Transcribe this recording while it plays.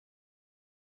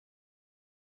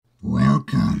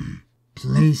Welcome.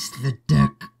 Place the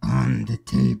deck on the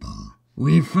table.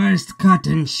 We first cut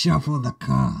and shuffle the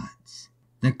cards.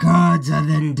 The cards are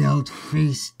then dealt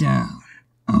face down.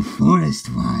 A forest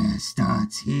fire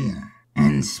starts here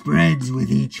and spreads with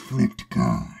each flipped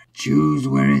card. Choose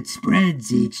where it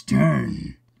spreads each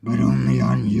turn, but only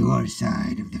on your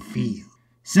side of the field.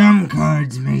 Some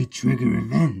cards may trigger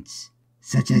events,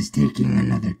 such as taking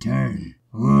another turn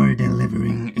or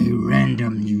delivering a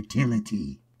random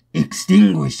utility.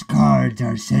 Extinguished cards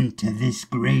are sent to this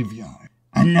graveyard.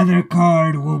 Another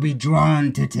card will be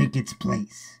drawn to take its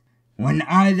place. When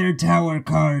either tower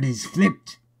card is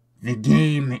flipped, the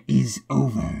game is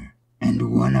over,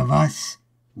 and one of us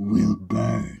will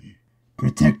burn.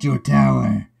 Protect your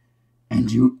tower,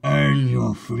 and you earn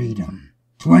your freedom.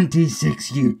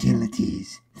 26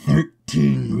 utilities,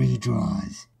 13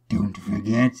 redraws. Don't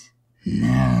forget.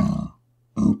 Now,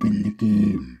 open the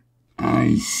game.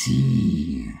 I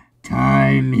see.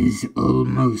 Time is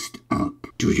almost up.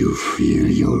 Do you feel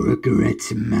your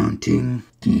regrets mounting?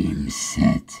 Game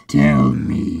set. Tell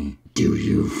me, do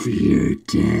you fear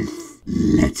death?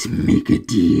 Let's make a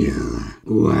deal.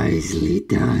 Wisely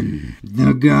done.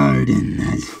 The garden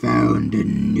has found a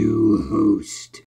new host.